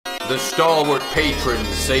The stalwart patrons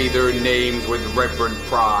say their names with reverent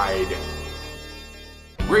pride.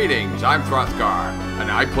 Greetings, I'm Hrothgar, and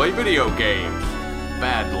I play video games.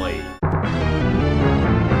 Badly.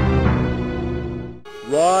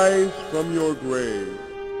 Rise from your grave.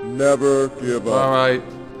 Never give up. Alright.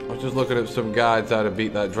 I was just looking at some guides how to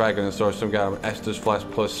beat that dragon and saw some guy on Esther's Flash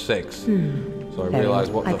 +6. So I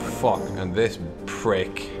realised what the fuck, and this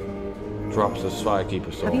prick drops a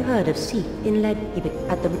Firekeeper sword. Have you heard of Sea inlet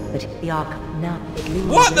at the Ark now?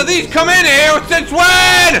 What? Do these come in here? Since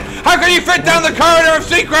when? How can you fit down the corridor of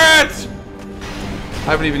secrets?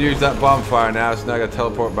 I haven't even used that bonfire now, so now I gotta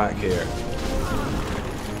teleport back here.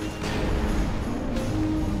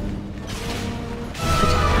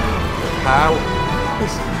 How?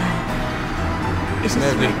 This May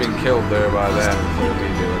have just been killed there by then instead of me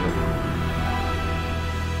doing it.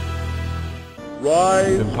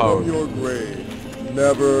 Rise from your grave.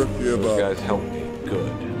 Never give Those up. guys help me.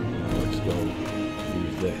 Good. Now let's go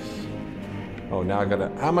use this. Oh, now I gotta...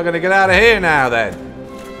 How am I gonna get out of here now, then?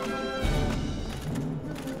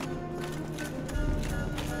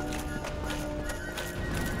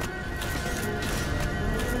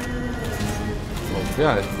 Well, to be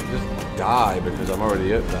honest, just die because I'm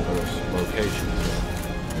already at that other location.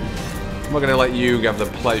 So. I'm not gonna let you have the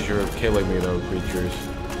pleasure of killing me, though, creatures.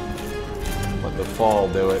 Let the fall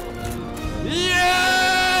do it. Yeah!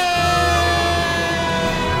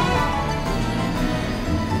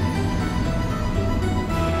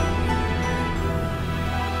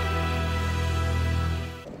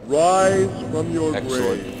 Rise from your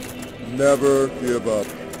Excellent. grave. Never give up.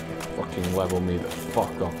 Fucking level me the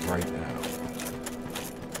fuck up right now.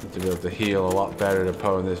 Need to be able to heal a lot better to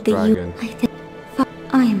opponent this dragon.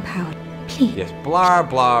 I am powered. Please. Yes, blah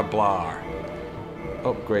blah blah.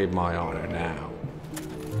 Upgrade my honor now.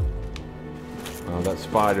 Oh, that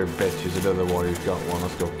spider bitch is another one who's got one.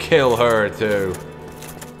 Let's go kill her too.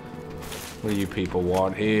 What do you people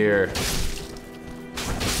want here?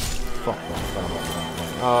 Fuck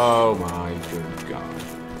off. Oh my good god.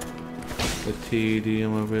 The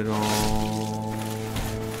tedium of it all.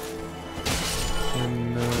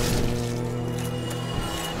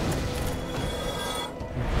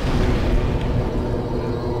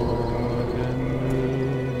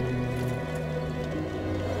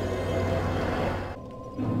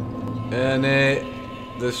 And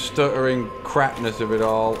the stuttering crapness of it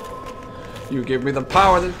all. You give me the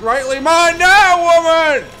power that's rightly mine now,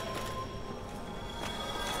 woman!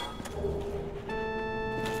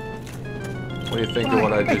 What do you think of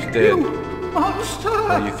what I just did?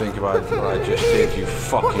 What do you think about what I just did, you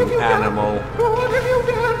fucking animal? What have you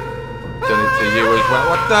done? Done it to you as well.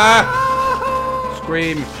 What the?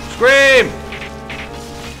 Scream! Scream!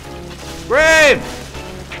 Scream!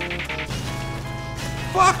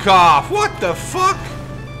 Fuck off! What the fuck?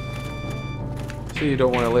 So you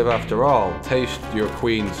don't want to live after all. Taste your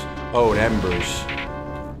queen's own embers.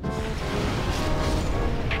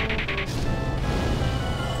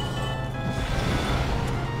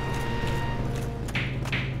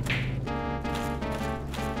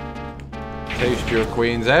 Taste your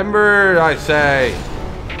queen's ember, I say.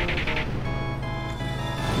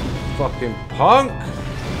 Fucking punk.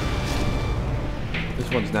 This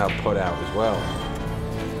one's now put out as well.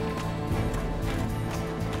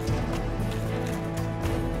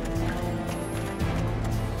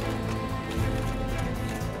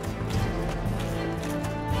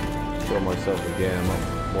 Show myself again. I'm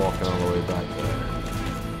not walking all the way back there.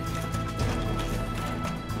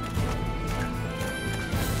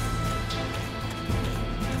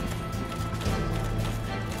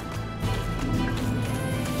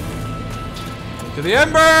 To the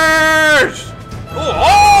embers!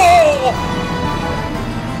 Oh!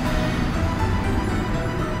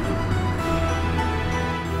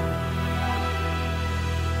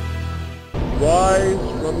 Rise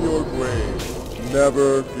from your grave.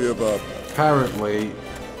 Never give up. Apparently,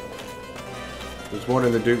 there's one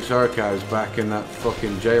in the Duke's archives back in that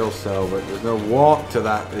fucking jail cell, but there's no walk to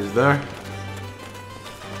that, is there?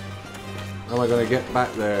 How am I going to get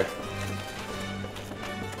back there?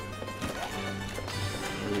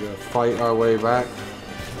 We're going to fight our way back?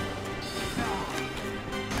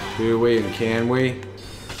 Do we and can we?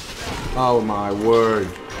 Oh my word.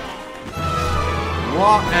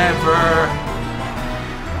 Whatever.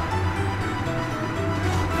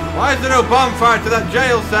 Why is there no bonfire to that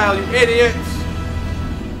jail cell, you idiots?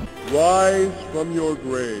 Rise from your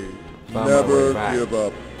grave. Found my Never way back. give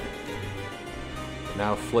up.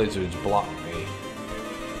 Now Flizzards block me.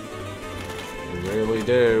 They really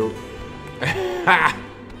do. Ha!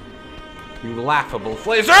 You laughable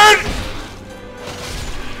Flizzard!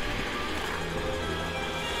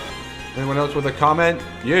 Anyone else with a comment?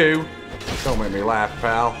 You. Don't make me laugh,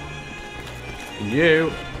 pal.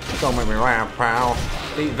 You. Don't make me laugh, pal.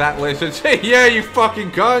 Eat that lizard. Yeah, you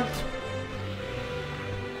fucking cunt.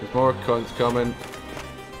 There's more cunts coming.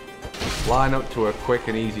 Line up to a quick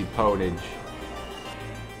and easy ponage.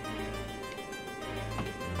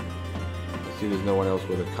 I see there's no one else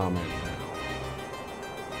with a comment now.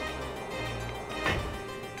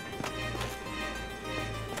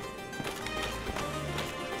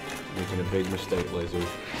 Making a big mistake, lizard.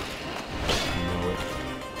 You know it.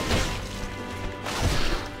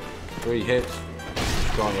 3 hits.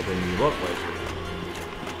 Stronger than you look, lizard.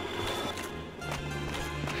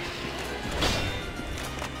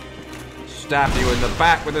 Stab you in the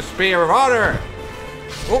back with a spear of honor!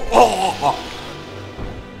 Oh, oh, oh.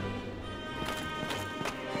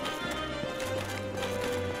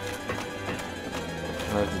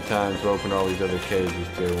 Now's the time to open all these other cages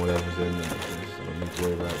too, whatever's in them. I don't need to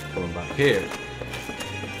worry about coming back here.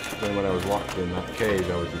 Then when I was locked in that cage,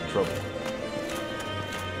 I was in trouble.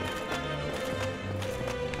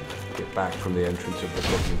 Get back from the entrance of the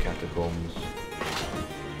fucking catacombs.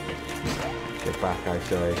 Get back, I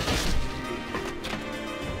say.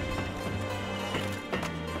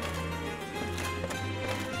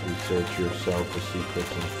 Research yourself for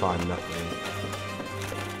secrets and find nothing.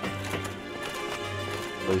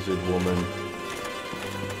 Lizard woman.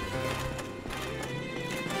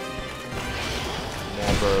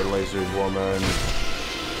 Never, lizard woman.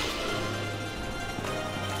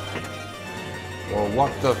 Well,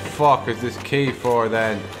 what the fuck is this key for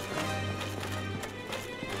then?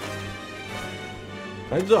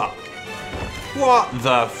 Heads up. What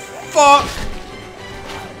the fuck?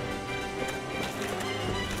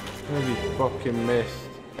 Holy fucking missed.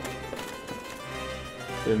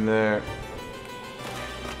 In there.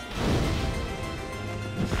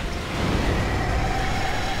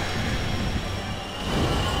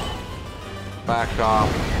 Back off.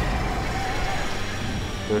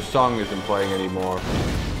 Their song isn't playing anymore.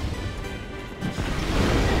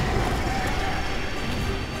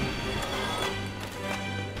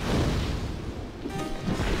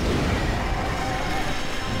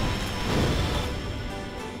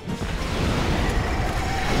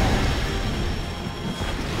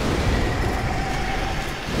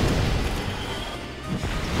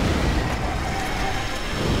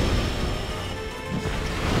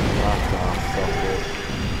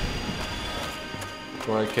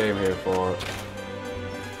 What I came here for.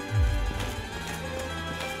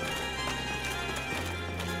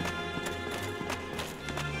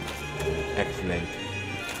 Excellent.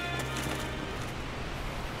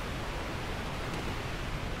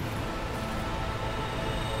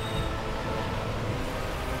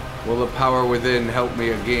 Will the power within help me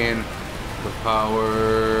again? The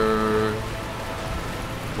power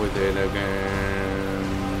within again.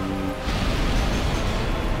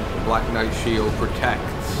 Black Knight shield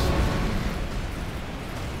protects.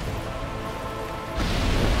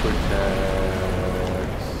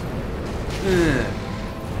 Protects.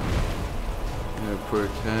 It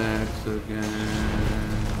protects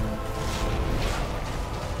again.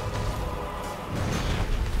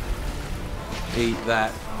 Eat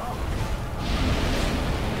that.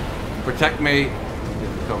 Protect me.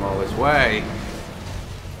 Didn't come all this way.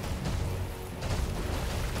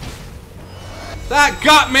 That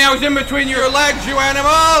got me! I was in between your legs, you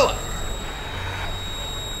animal!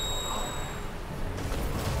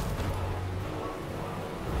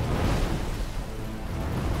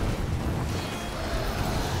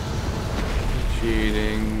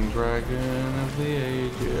 Cheating dragon of the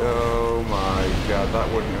age. Oh my god, that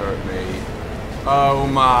wouldn't hurt me. Oh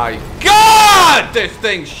my god! This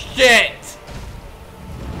thing's shit!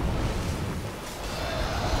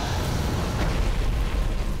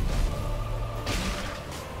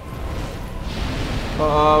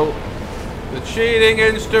 Uh-oh. The cheating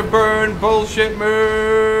insta-burn bullshit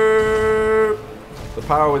move! The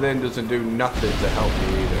power within doesn't do nothing to help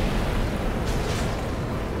you either.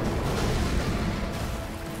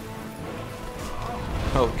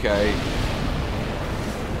 Okay.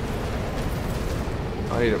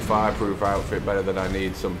 I need a fireproof outfit better than I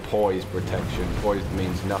need some poise protection. Poise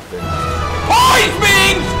means nothing. Poise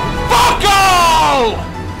means fuck all!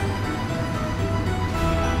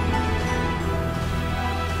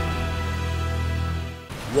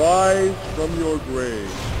 Rise from your grave.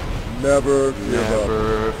 Never give up.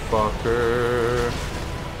 Never, fucker.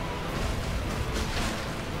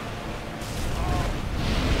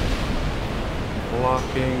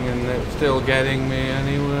 Blocking and it's still getting me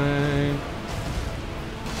anyway.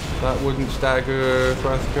 That wouldn't stagger,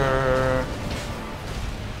 Thrustker.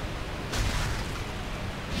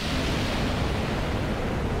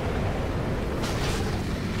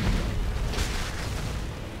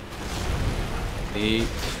 Eat.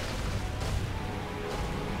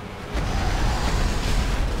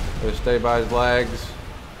 Gotta stay by his legs.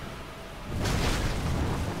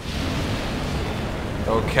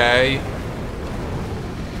 Okay.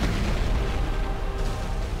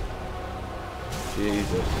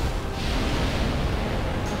 Jesus.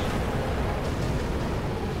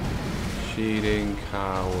 Cheating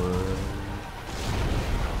coward.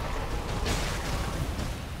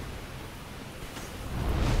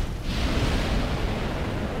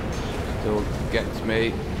 Still gets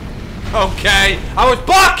me. Okay, I was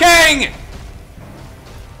blocking!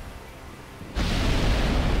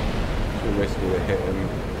 Too risky to hit him.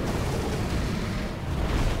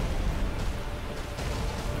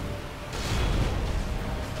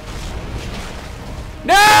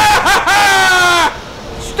 No!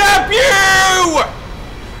 Stab you!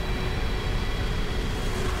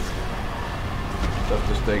 Just have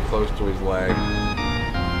to stay close to his leg.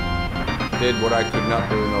 Did what I could not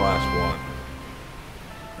do in the last one.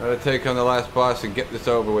 Gotta take on the last boss and get this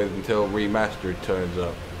over with until Remastered turns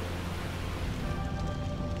up.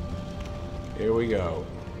 Here we go.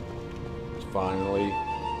 It's finally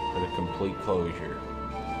at a complete closure.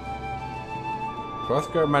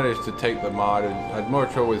 Hrothgar managed to take the mod and had more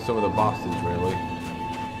trouble with some of the bosses, really.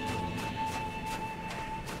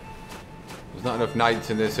 There's not enough knights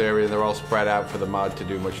in this area, they're all spread out for the mod to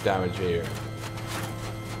do much damage here.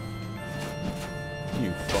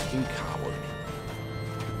 You fucking coward.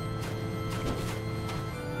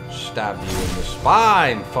 Stab you in the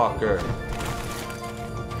spine, fucker.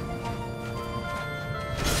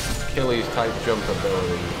 Achilles type jump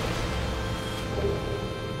ability.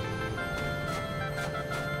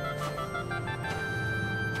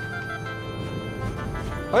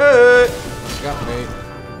 Hey! Got me.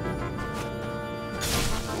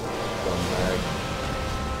 Scumbag.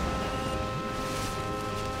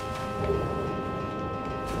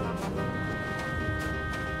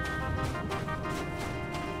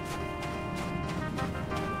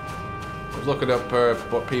 I was looking up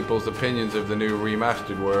what people's opinions of the new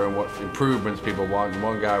remastered were and what improvements people want, and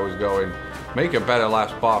one guy was going, make a better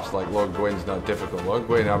last boss like Lord Gwyn's not difficult. Lord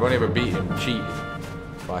Gwyn, I've only ever beat him cheating.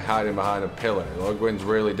 By hiding behind a pillar. Lord Gwyn's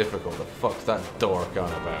really difficult. The fuck's that dork on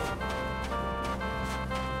about?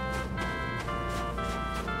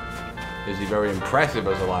 Is he very impressive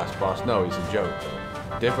as a last boss? No, he's a joke.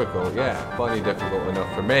 Difficult, yeah. Plenty difficult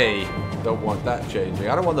enough for me. Don't want that changing.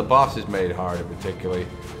 I don't want the bosses made harder particularly.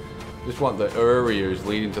 Just want the areas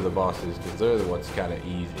leading to the bosses because they're the ones kind of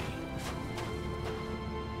easy.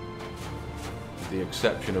 With the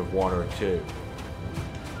exception of one or two.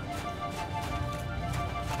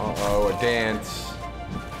 Uh-oh, a dance.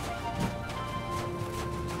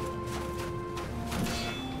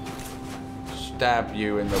 Stab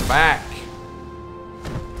you in the back.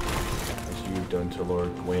 As you've done to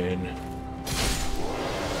Lord Gwyn.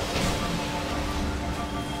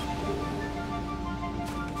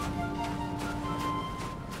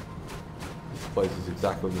 This place is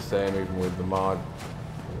exactly the same even with the mod.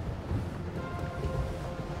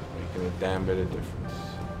 Making a damn bit of difference.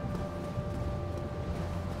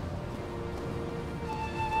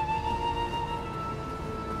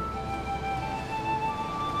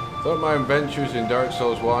 Thought my adventures in Dark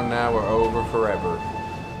Souls 1 now are over forever.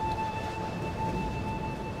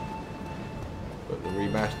 But the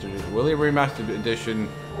remastered, will the remastered edition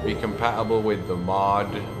be compatible with the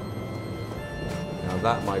mod? Now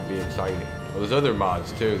that might be exciting. Well, there's other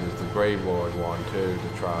mods too. There's the Grave Lord one too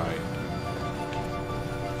to try.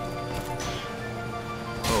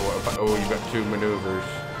 Oh, what about, oh, you've got two maneuvers.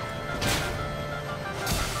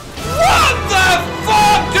 What the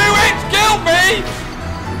fuck? Do it? Kill me!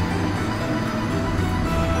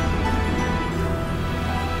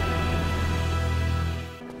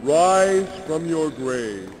 Rise from your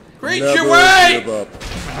grave. Reach Never away! give up.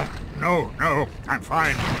 No, I'm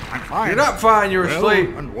fine. I'm fine. You're not fine, you're well asleep.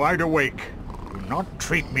 And wide awake. Do not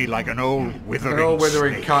treat me like an old withering An old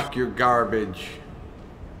withering snake. cock, you're garbage.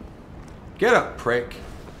 Get up, prick.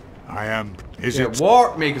 I am. Is Yeah, it?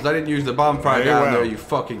 warp me, because I didn't use the bonfire Very down well. there, you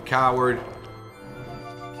fucking coward.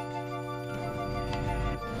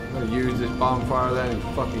 I'm gonna use this bonfire then, you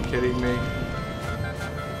fucking kidding me?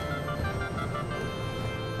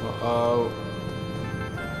 Uh-oh.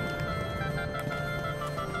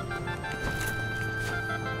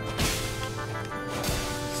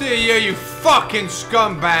 See ya, you fucking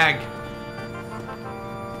scumbag!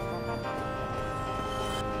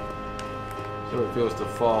 So it feels to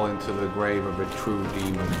fall into the grave of a true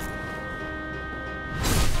demon.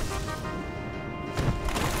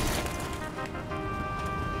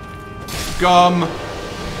 Scum!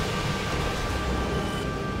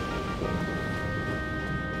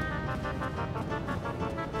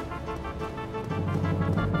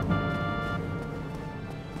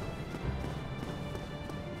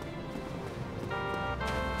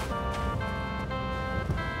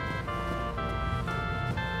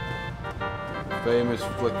 Famous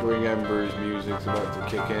flickering embers music's about to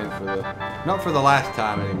kick in for the... Not for the last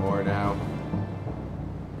time anymore now.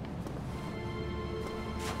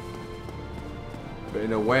 But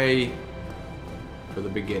in a way, for the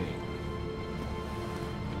beginning.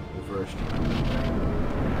 The first time.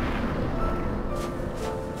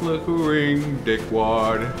 Flickering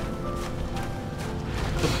dickwad.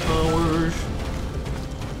 The powers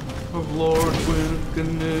of Lord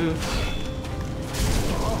Wickedness.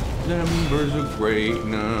 Embers are great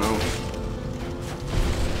now.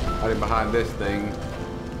 Hiding behind this thing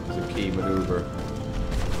is a key maneuver.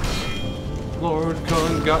 Lord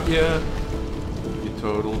Con got ya, you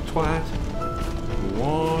total twat.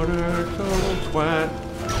 Water total twat.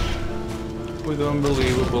 With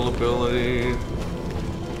unbelievable ability.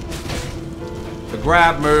 The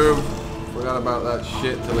grab move. Forgot about that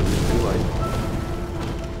shit till it was too late.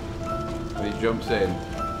 And he jumps in.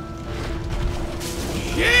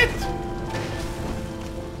 Shit!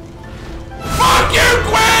 Fuck you,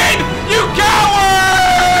 Gwen! You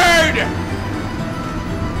coward!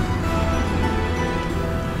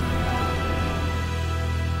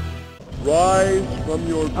 Rise from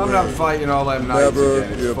your grave. I'm not fighting all them knights Never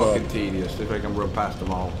again. It's give fucking up. tedious if I can run past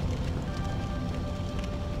them all.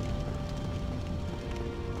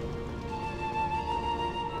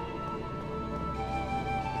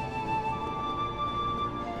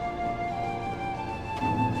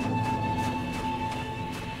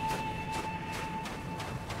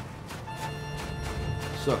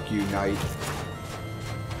 Suck you, knight.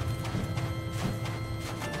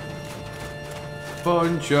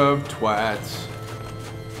 Bunch of twats.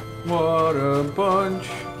 What a bunch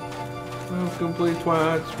of complete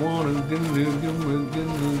twats. Wanna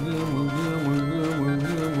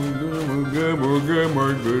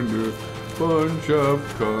bunch of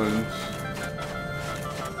cunts.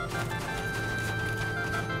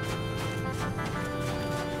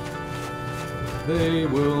 They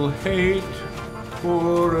will hate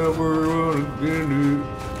forever again.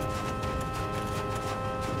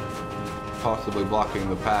 Possibly blocking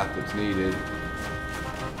the path that's needed.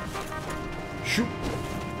 Shoot!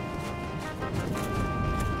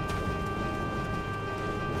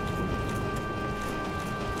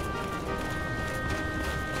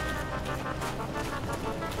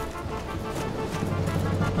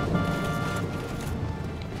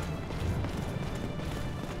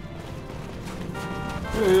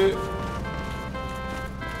 Hey.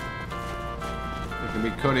 Be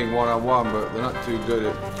cutting one-on-one, but they're not too good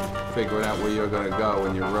at figuring out where you're going to go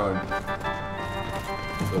when you run.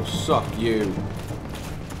 So suck you.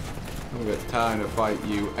 I don't got time to fight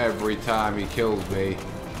you every time he kills me.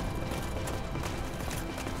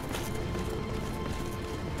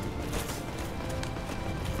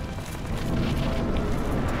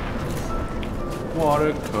 What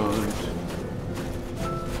a cunt.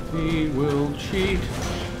 He will cheat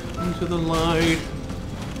into the light.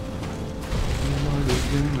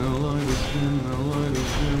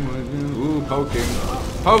 Ooh, poking.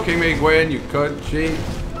 Poking me, Gwen, you cunt cheat.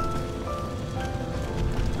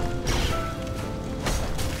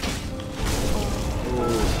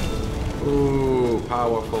 Ooh,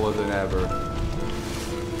 powerfuler than ever.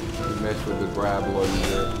 You mess with the grab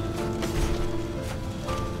laser.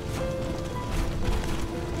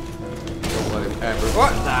 Don't let him ever.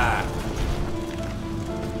 What the?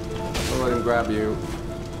 Don't let him grab you.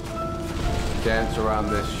 Dance around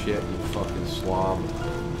this shit, you fucking slob.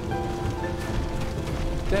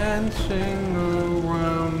 Dancing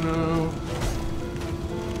around now.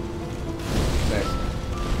 Next.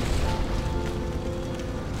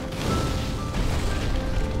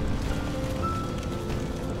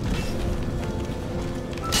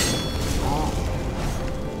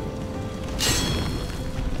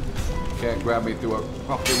 Can't grab me through a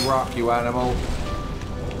fucking rock, you animal.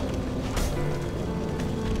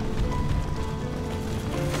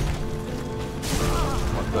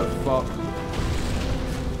 The fuck?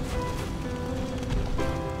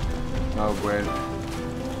 Oh, Gwen.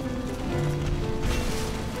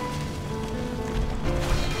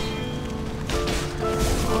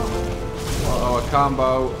 Uh-oh, a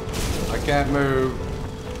combo. I can't move.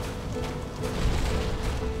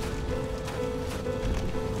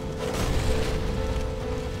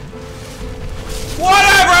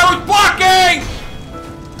 Whatever! I was blocking!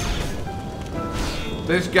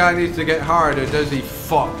 This guy needs to get harder, does he?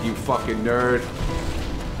 Fuck, you fucking nerd.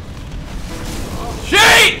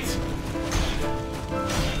 Shit!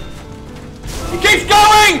 He keeps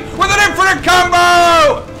going with an infinite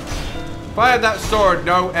combo! If I had that sword,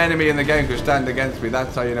 no enemy in the game could stand against me.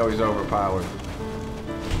 That's how you know he's overpowered.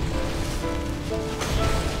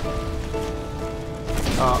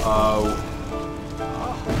 Uh-oh.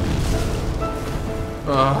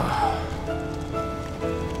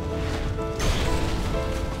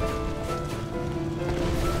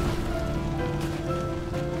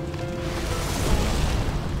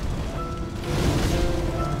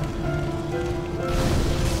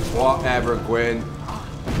 Whatever, Gwen.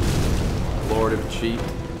 Lord of Cheat.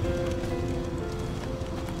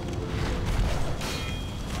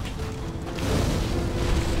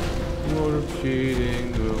 Lord of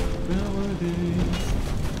Cheating ability.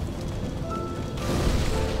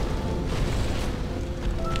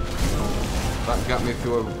 That got me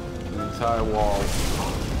through an entire wall.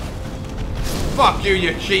 Fuck you,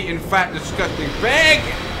 you cheating, fat, disgusting pig!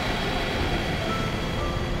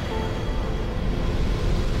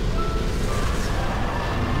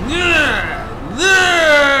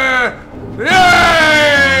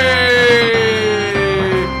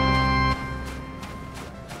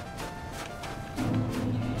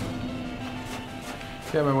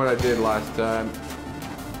 Can't remember what I did last time.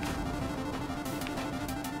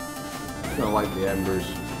 I don't like the embers.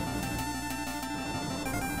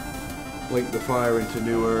 Link the fire into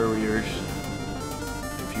new areas,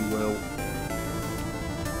 if you will.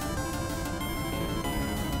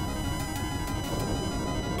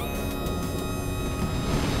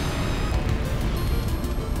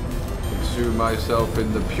 Consume myself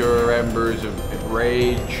in the pure embers of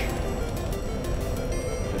rage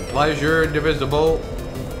and pleasure indivisible.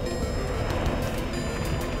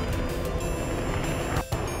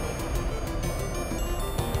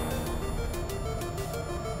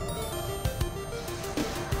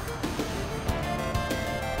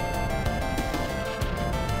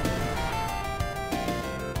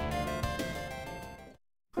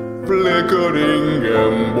 Flickering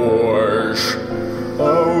embers,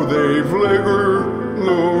 how they flicker,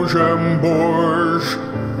 those embers.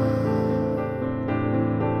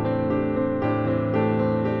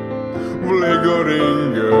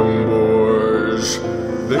 Flickering embers,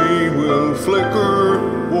 they will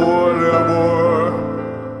flicker, whatever.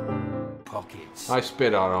 Pockets. I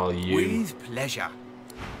spit on all you. With pleasure.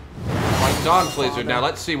 Right, dance, Lizard. Now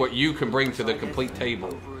let's see what you can bring to the complete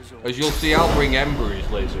table. As you'll see, I'll bring embers,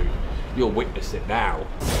 Lizard. You'll witness it now.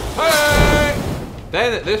 Hey!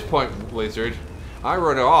 Then at this point, Lizard, I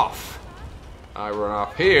run off. I run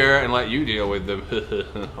off here and let you deal with them.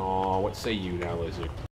 Oh, what say you now, Lizard?